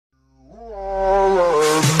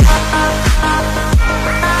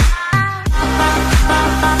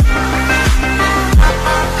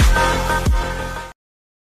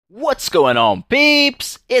going on,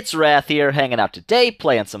 peeps? It's Wrath here, hanging out today,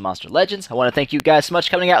 playing some Monster Legends. I want to thank you guys so much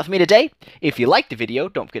for coming out with me today. If you liked the video,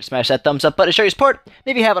 don't forget to smash that thumbs up button to show your support. And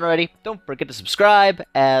if you haven't already, don't forget to subscribe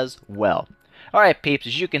as well. Alright, peeps,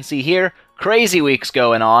 as you can see here, crazy week's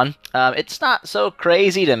going on. It's not so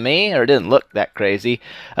crazy to me, or it didn't look that crazy.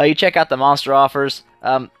 You check out the monster offers,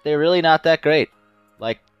 they're really not that great.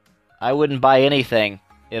 Like, I wouldn't buy anything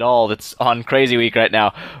at all that's on Crazy Week right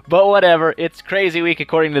now. But whatever, it's Crazy Week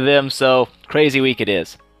according to them, so Crazy Week it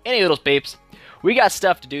is. Any little peeps, we got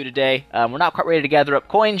stuff to do today. We're not quite ready to gather up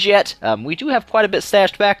coins yet. We do have quite a bit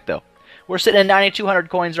stashed back, though. We're sitting at 9,200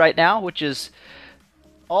 coins right now, which is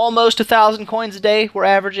almost 1,000 coins a day we're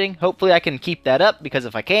averaging. Hopefully I can keep that up, because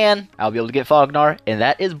if I can, I'll be able to get Fognar, and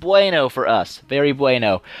that is bueno for us. Very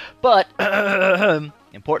bueno. But,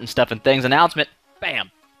 important stuff and things. Announcement.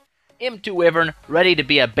 Bam! M2-Wyvern, ready to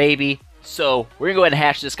be a baby. So, we're going to go ahead and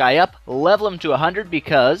hatch this guy up, level him to 100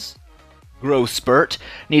 because growth spurt.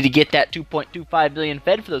 Need to get that 2.25 million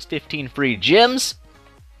fed for those 15 free gems.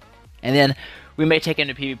 And then we may take him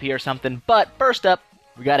to PvP or something. But first up,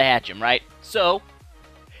 we got to hatch him, right? So,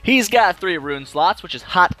 he's got 3 rune slots, which is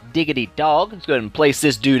hot diggity dog. Let's go ahead and place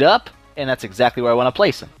this dude up. And that's exactly where I want to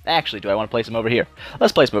place him. Actually, do I want to place him over here?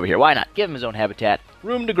 Let's place him over here. Why not? Give him his own habitat.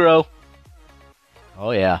 Room to grow. Oh,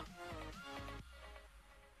 yeah.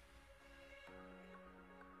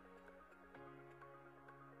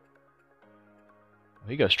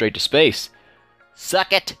 We go straight to space.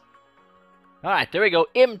 Suck it! Alright, there we go.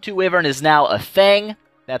 M2-Wyvern is now a thing.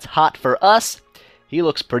 That's hot for us. He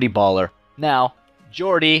looks pretty baller. Now,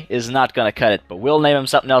 Jordy is not going to cut it, but we'll name him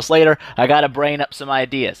something else later. I got to brain up some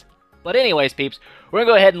ideas. But anyways, peeps, we're going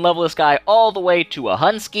to go ahead and level this guy all the way to a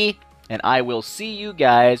Hunsky, and I will see you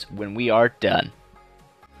guys when we are done.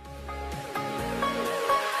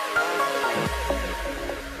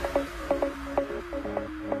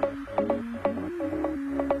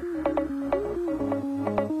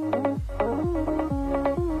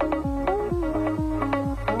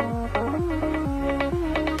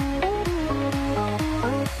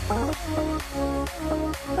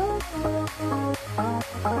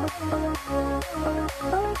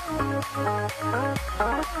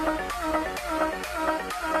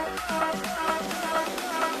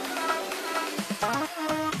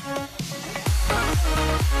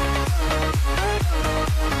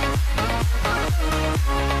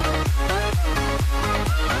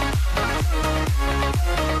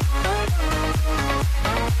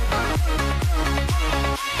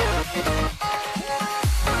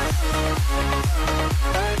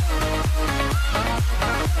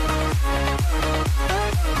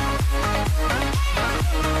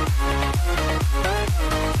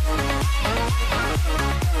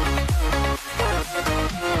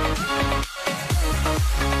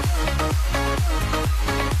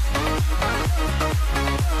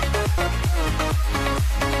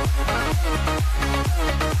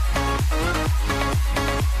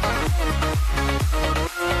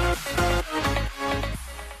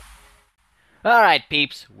 Alright,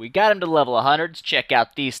 peeps, we got him to level 100. Let's check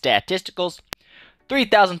out these statisticals.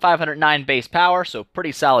 3,509 base power, so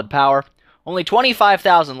pretty solid power. Only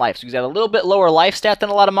 25,000 life, so he's got a little bit lower life stat than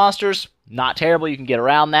a lot of monsters. Not terrible, you can get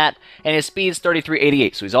around that. And his speed's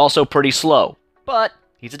 3388, so he's also pretty slow. But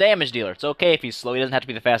he's a damage dealer. It's okay if he's slow. He doesn't have to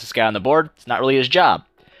be the fastest guy on the board. It's not really his job.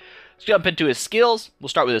 Let's jump into his skills. We'll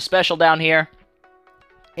start with his special down here.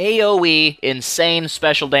 AoE, insane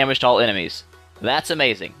special damage to all enemies. That's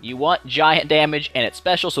amazing. You want giant damage, and it's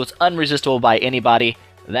special, so it's unresistible by anybody.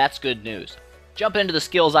 That's good news. Jump into the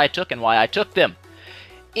skills I took and why I took them.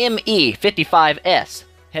 ME55S,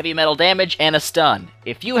 heavy metal damage and a stun.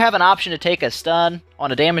 If you have an option to take a stun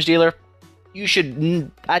on a damage dealer, you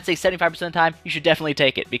should, I'd say 75% of the time, you should definitely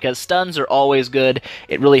take it, because stuns are always good.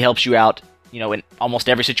 It really helps you out, you know, in almost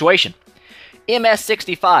every situation.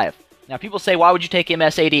 MS65. Now, people say, why would you take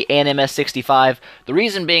MS80 and MS65? The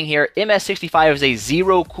reason being here, MS65 is a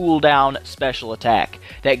 0 cooldown special attack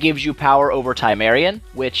that gives you power over Timerian,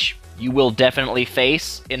 which you will definitely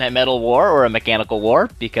face in a metal war or a mechanical war,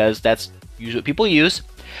 because that's usually what people use.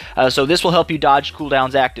 So this will help you dodge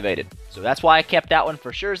cooldowns activated. So that's why I kept that one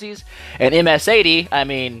for surezies. And MS80, I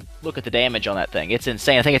mean, look at the damage on that thing. It's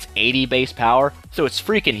insane. I think it's 80 base power, so it's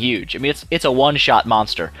freaking huge. I mean, it's a one-shot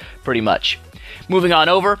monster, pretty much. Moving on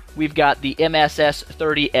over, we've got the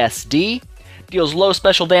MSS30SD. Deals low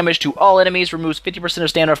special damage to all enemies, removes 50% of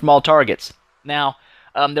stamina from all targets. Now,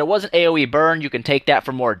 there was an AoE burn. You can take that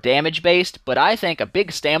for more damage-based, but I think a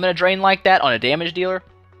big stamina drain like that on a damage dealer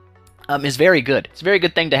is very good. It's a very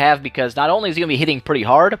good thing to have because not only is he going to be hitting pretty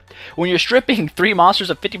hard, when you're stripping 3 monsters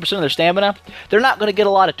of 50% of their stamina, they're not going to get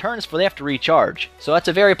a lot of turns before they have to recharge. So that's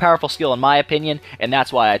a very powerful skill in my opinion, and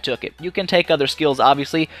that's why I took it. You can take other skills,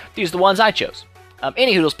 obviously. These are the ones I chose.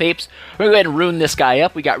 Any hoodles, peeps. We're going to go ahead and rune this guy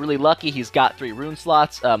up. We got really lucky. He's got 3 rune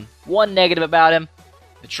slots. One negative about him.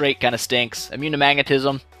 The trait kind of stinks. Immune to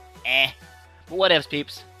magnetism. But whatevs,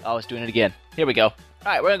 peeps. Oh, it's doing it again. Here we go.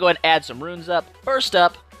 Alright, we're going to go ahead and add some runes up. First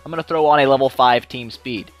up, I'm going to throw on a level 5 team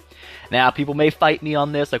speed. Now, people may fight me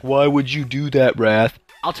on this, like, why would you do that, Wrath?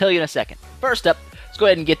 I'll tell you in a second. First up, let's go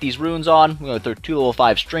ahead and get these runes on. We're going to throw 2 level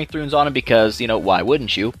 5 strength runes on him because, you know, why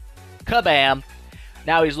wouldn't you? Kabam!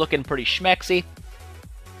 Now he's looking pretty schmexy.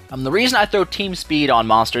 The reason I throw team speed on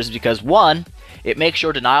monsters is because, 1, it makes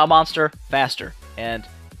your denial monster faster. And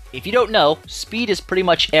if you don't know, speed is pretty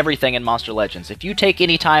much everything in Monster Legends. If you take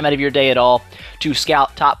any time out of your day at all to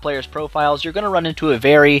scout top players' profiles, you're going to run into a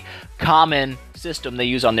very common system they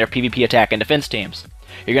use on their PvP attack and defense teams.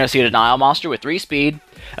 You're going to see a denial monster with 3 speed,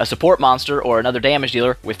 a support monster or another damage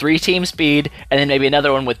dealer with 3 team speed, and then maybe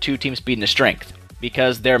another one with 2 team speed and a strength.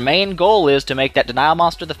 Because their main goal is to make that denial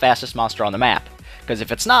monster the fastest monster on the map. Because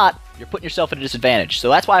if it's not, you're putting yourself at a disadvantage. So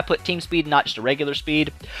that's why I put team speed, not just a regular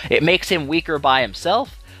speed. It makes him weaker by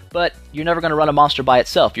himself, but you're never going to run a monster by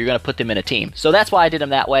itself. You're going to put them in a team. So that's why I did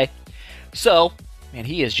him that way. So, man,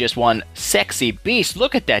 he is just one sexy beast.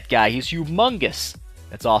 Look at that guy. He's humongous.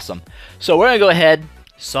 That's awesome. So we're going to go ahead.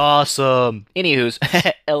 Sawsome. Anywho's,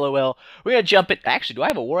 LOL. We're going to jump in. Actually, do I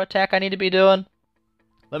have a war attack I need to be doing?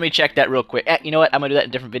 Let me check that real quick. You know what? I'm going to do that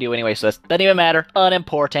in a different video anyway, so that doesn't even matter.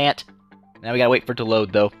 Unimportant. Now we gotta wait for it to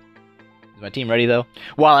load, though. Is my team ready, though?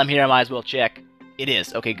 While I'm here, I might as well check. It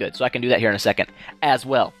is. Okay, good. So I can do that here in a second as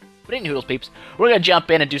well. But any hoodles, peeps, we're gonna jump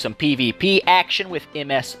in and do some PvP action with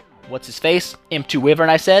MS... What's his face? M2-Wyvern,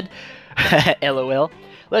 I said. LOL.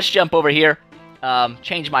 Let's jump over here.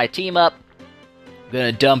 Change my team up. I'm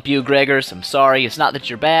gonna dump you, Gregors. I'm sorry. It's not that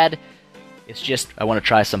you're bad. It's just I want to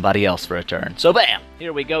try somebody else for a turn. So, bam!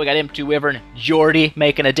 Here we go. We got M2-Wyvern Jordy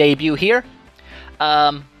making a debut here.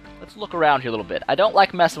 Let's look around here a little bit. I don't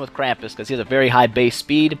like messing with Krampus because he has a very high base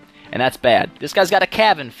speed, and that's bad. This guy's got a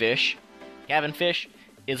Cavern Fish. Cavern Fish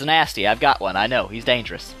is nasty. I've got one. I know. He's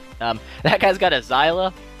dangerous. That guy's got a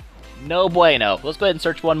Xyla. No bueno. Let's go ahead and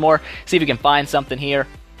search one more, see if we can find something here.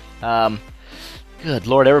 Good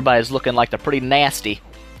lord, everybody's looking like they're pretty nasty.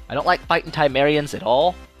 I don't like fighting Timerians at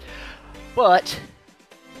all, but...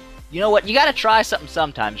 You know what? You gotta try something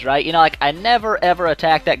sometimes, right? You know, like, I never ever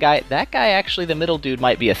attack that guy. That guy, actually, the middle dude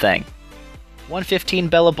might be a thing. 115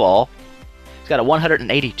 Bella Ball. He's got a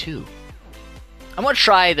 182. I'm gonna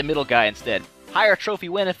try the middle guy instead. Higher trophy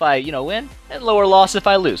win if I, you know, win, and lower loss if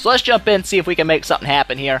I lose. So let's jump in and see if we can make something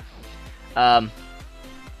happen here.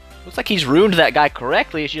 Looks like he's ruined that guy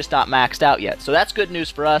correctly. It's just not maxed out yet. So that's good news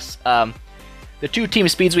for us. The 2 team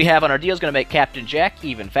speeds we have on our deal is going to make Captain Jack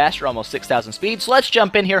even faster, almost 6,000 speed. So let's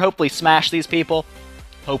jump in here, hopefully smash these people.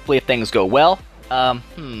 Hopefully if things go well.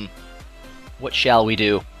 What shall we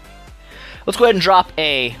do? Let's go ahead and drop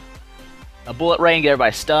a bullet rain, get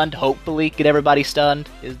everybody stunned. Hopefully get everybody stunned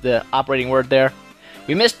is the operating word there.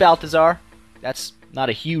 We missed Balthazar. That's not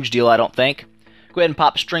a huge deal, I don't think. Go ahead and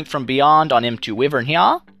pop Strength from Beyond on M2-Wyvern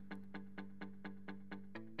here.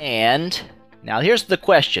 And now here's the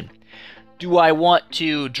question. Do I want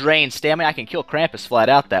to drain stamina? I can kill Krampus flat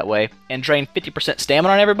out that way. And drain 50%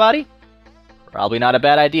 stamina on everybody? Probably not a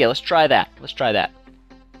bad idea. Let's try that. Let's try that.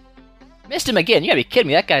 Missed him again. You gotta be kidding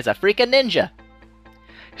me. That guy's a freaking ninja.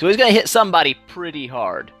 So he's gonna hit somebody pretty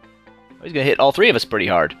hard. He's gonna hit all 3 of us pretty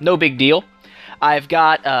hard. No big deal. I've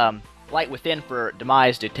got Light Within for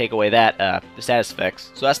Demise to take away that the status effects.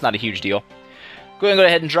 So that's not a huge deal. Go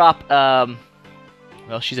ahead and drop...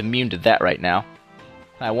 well, she's immune to that right now.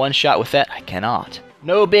 Can I one-shot with that? I cannot.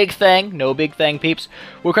 No big thing. No big thing, peeps.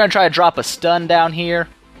 We're going to try to drop a stun down here.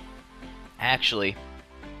 Actually,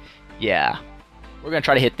 yeah. We're going to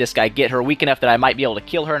try to hit this guy, get her weak enough that I might be able to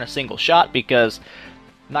kill her in a single shot, because,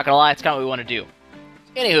 I'm not going to lie, it's kind of what we want to do.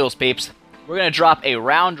 Anywho's, peeps, we're going to drop a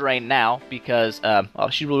round drain now, because,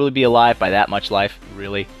 oh, she will really be alive by that much life.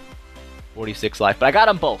 Really. 46 life. But I got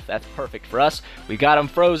them both. That's perfect for us. We got them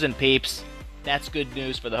frozen, peeps. That's good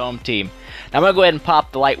news for the home team. Now I'm going to go ahead and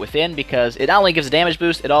pop the Light Within because it not only gives a damage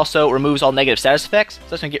boost, it also removes all negative status effects. So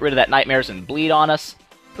that's going to get rid of that Nightmares and Bleed on us.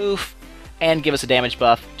 Poof. And give us a damage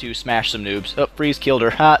buff to smash some noobs. Oh, Freeze killed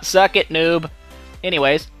her. Ha, suck it, noob.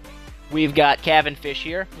 Anyways, we've got Cavern Fish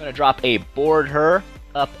here. I'm going to drop a Board Her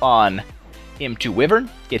up on M2-Wyvern.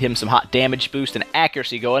 Get him some hot damage boost and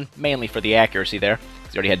accuracy going. Mainly for the accuracy there.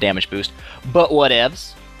 He already had damage boost. But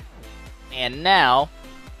whatevs. And now...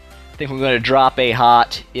 think we're going to drop a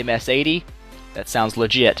hot MS-80. That sounds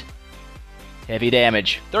legit. Heavy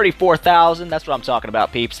damage. 34,000, that's what I'm talking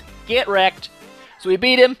about, peeps. Get wrecked. So we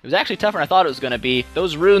beat him. It was actually tougher than I thought it was going to be.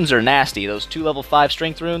 Those runes are nasty. Those 2 level 5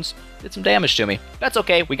 strength runes did some damage to me. That's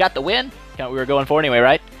okay. We got the win. Kind of what we were going for anyway,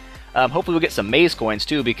 right? Hopefully we'll get some maze coins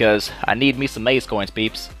too, because I need me some maze coins,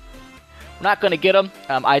 peeps. We're not going to get them.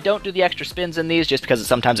 I don't do the extra spins in these just because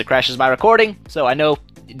sometimes it crashes my recording. So I know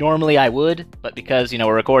normally I would, but because, you know,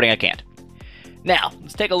 we're recording, I can't. Now,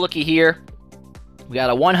 let's take a looky here. We got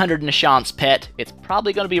a 100 Nishant's pet. It's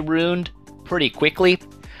probably going to be ruined pretty quickly.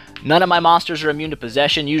 None of my monsters are immune to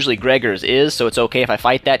possession. Usually Gregor's is, so it's okay if I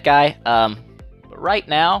fight that guy. But right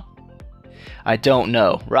now, I don't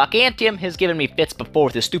know. Rockantium has given me fits before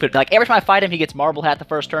with his stupid... Like, every time I fight him, he gets Marble Hat the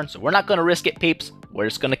first turn, so we're not going to risk it, peeps. We're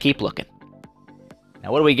just going to keep looking.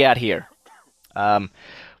 Now, what do we got here?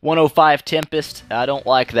 105 Tempest. I don't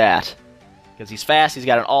like that. Because he's fast, he's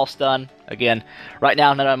got an all-stun. Again, right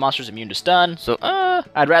now, none of my monsters are immune to stun, so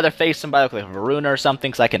I'd rather face somebody like a Varuna or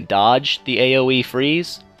something, because I can dodge the AoE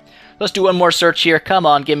freeze. Let's do one more search here. Come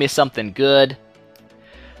on, give me something good.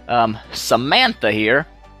 Samantha here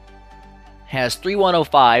has 3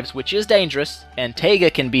 105s, which is dangerous, and Tega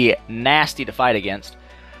can be nasty to fight against.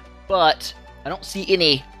 But I don't see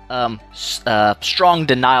any strong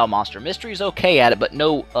denial monster. Mystery's okay at it, but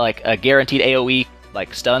no like a guaranteed AoE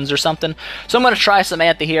like stuns or something. So I'm going to try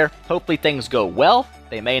Samantha here. Hopefully things go well.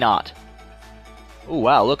 They may not. Oh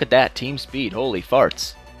wow, look at that team speed. Holy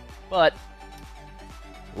farts. But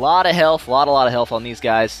a lot of health, a lot of health on these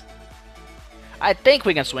guys. I think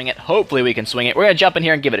we can swing it. Hopefully we can swing it. We're going to jump in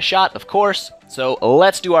here and give it a shot, of course. So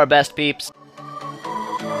let's do our best, peeps.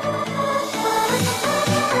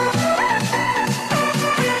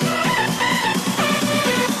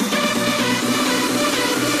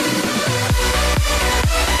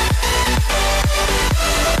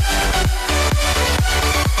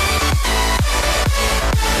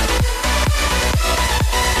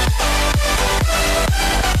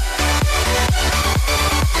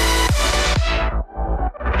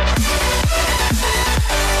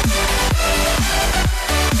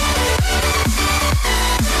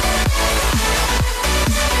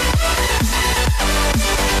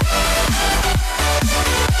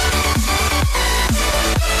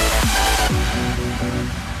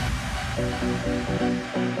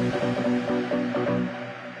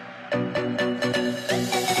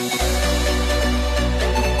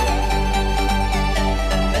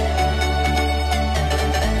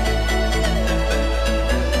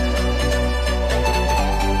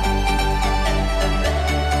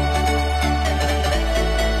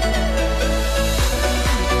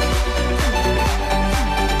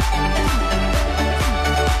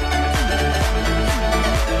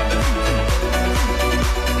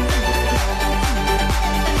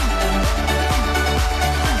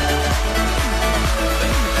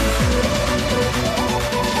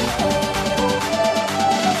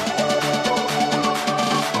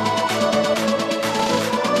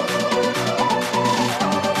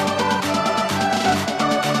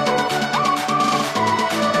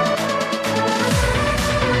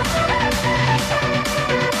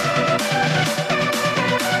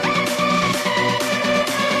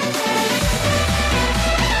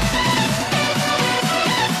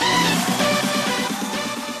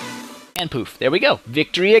 And poof, there we go.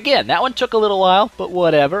 Victory again. That one took a little while, but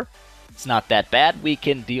whatever. It's not that bad. We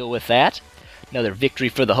can deal with that. Another victory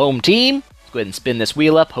for the home team. Let's go ahead and spin this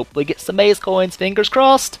wheel up. Hopefully get some maze coins. Fingers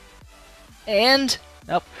crossed. And,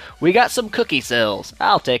 nope, we got some cookie cells.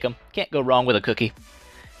 I'll take them. Can't go wrong with a cookie.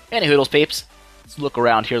 Any hoodles, peeps. Let's look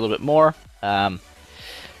around here a little bit more. I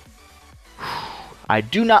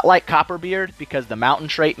do not like Copperbeard because the mountain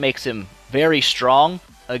trait makes him very strong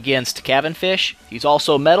against Cavenfish. He's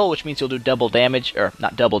also metal, which means he'll do double damage, or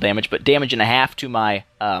not double damage, but damage and a half to my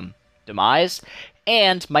demise.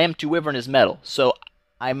 And my M2-Wyvern is metal, so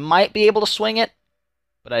I might be able to swing it.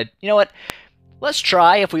 But you know what? Let's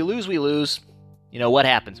try. If we lose, we lose. You know what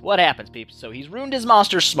happens? What happens, peeps? So he's ruined his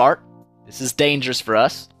monster smart. This is dangerous for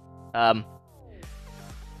us.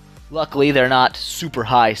 Luckily, they're not super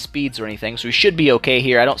high speeds or anything, so we should be okay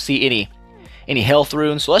here. I don't see any health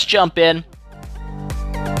runes, so let's jump in.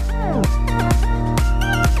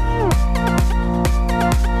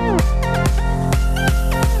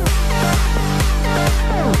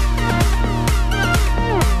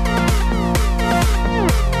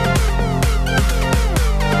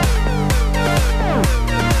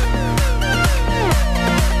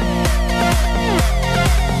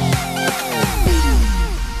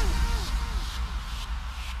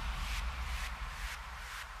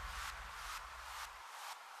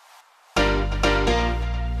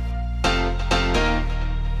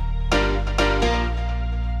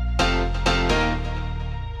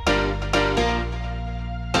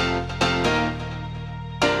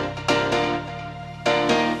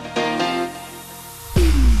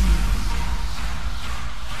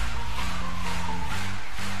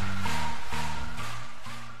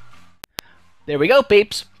 there we go,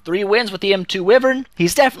 peeps. 3 wins with the M2-Wyvern.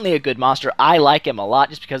 He's definitely a good monster. I like him a lot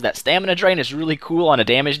just because that stamina drain is really cool on a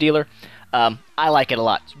damage dealer. I like it a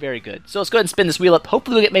lot. It's very good. So let's go ahead and spin this wheel up.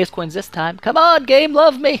 Hopefully we get maze coins this time. Come on, game,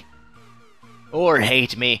 love me. Or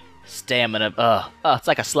hate me. Stamina. It's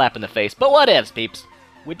like a slap in the face. But whatevs, peeps.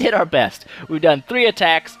 We did our best. We've done 3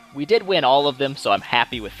 attacks. We did win all of them, so I'm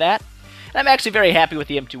happy with that. And I'm actually very happy with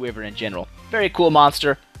the M2-Wyvern in general. Very cool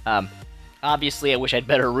monster. Obviously, I wish I had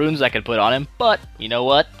better runes I could put on him, but you know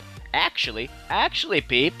what? Actually,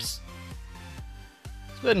 peeps.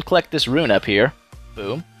 Let's go ahead and collect this rune up here.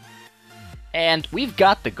 Boom. And we've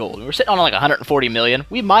got the gold. We're sitting on like 140 million.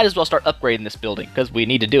 We might as well start upgrading this building, because we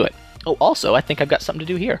need to do it. Oh, also, I think I've got something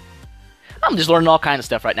to do here. I'm just learning all kinds of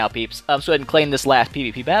stuff right now, peeps. So go ahead and claim this last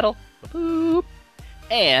PvP battle. Boop.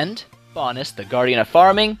 And, bonus, the Guardian of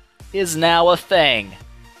Farming is now a thing.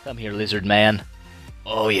 Come here, lizard man.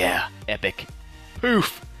 Oh yeah, epic.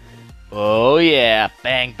 Poof. Oh yeah,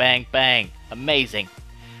 bang, bang, bang. Amazing.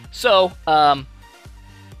 So, gonna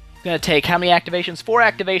take how many activations? 4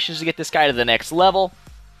 activations to get this guy to the next level.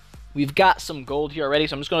 We've got some gold here already,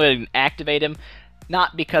 so I'm just gonna go ahead and activate him.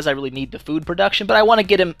 Not because I really need the food production, but I want to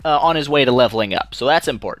get him on his way to leveling up, so that's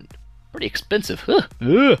important. Pretty expensive.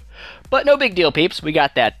 But no big deal, peeps. We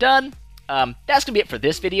got that done. That's gonna be it for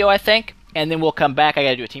this video, I think. And then we'll come back. I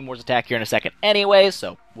gotta do a Team Wars attack here in a second anyways,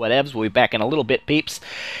 so whatevs. We'll be back in a little bit, peeps.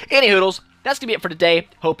 Any hoodles, that's gonna be it for today.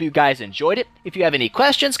 Hope you guys enjoyed it. If you have any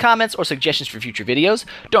questions, comments, or suggestions for future videos,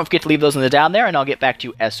 don't forget to leave those in the down there, and I'll get back to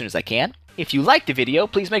you as soon as I can. If you liked the video,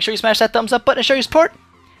 please make sure you smash that thumbs up button and show your support.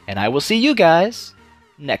 And I will see you guys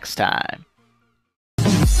next time.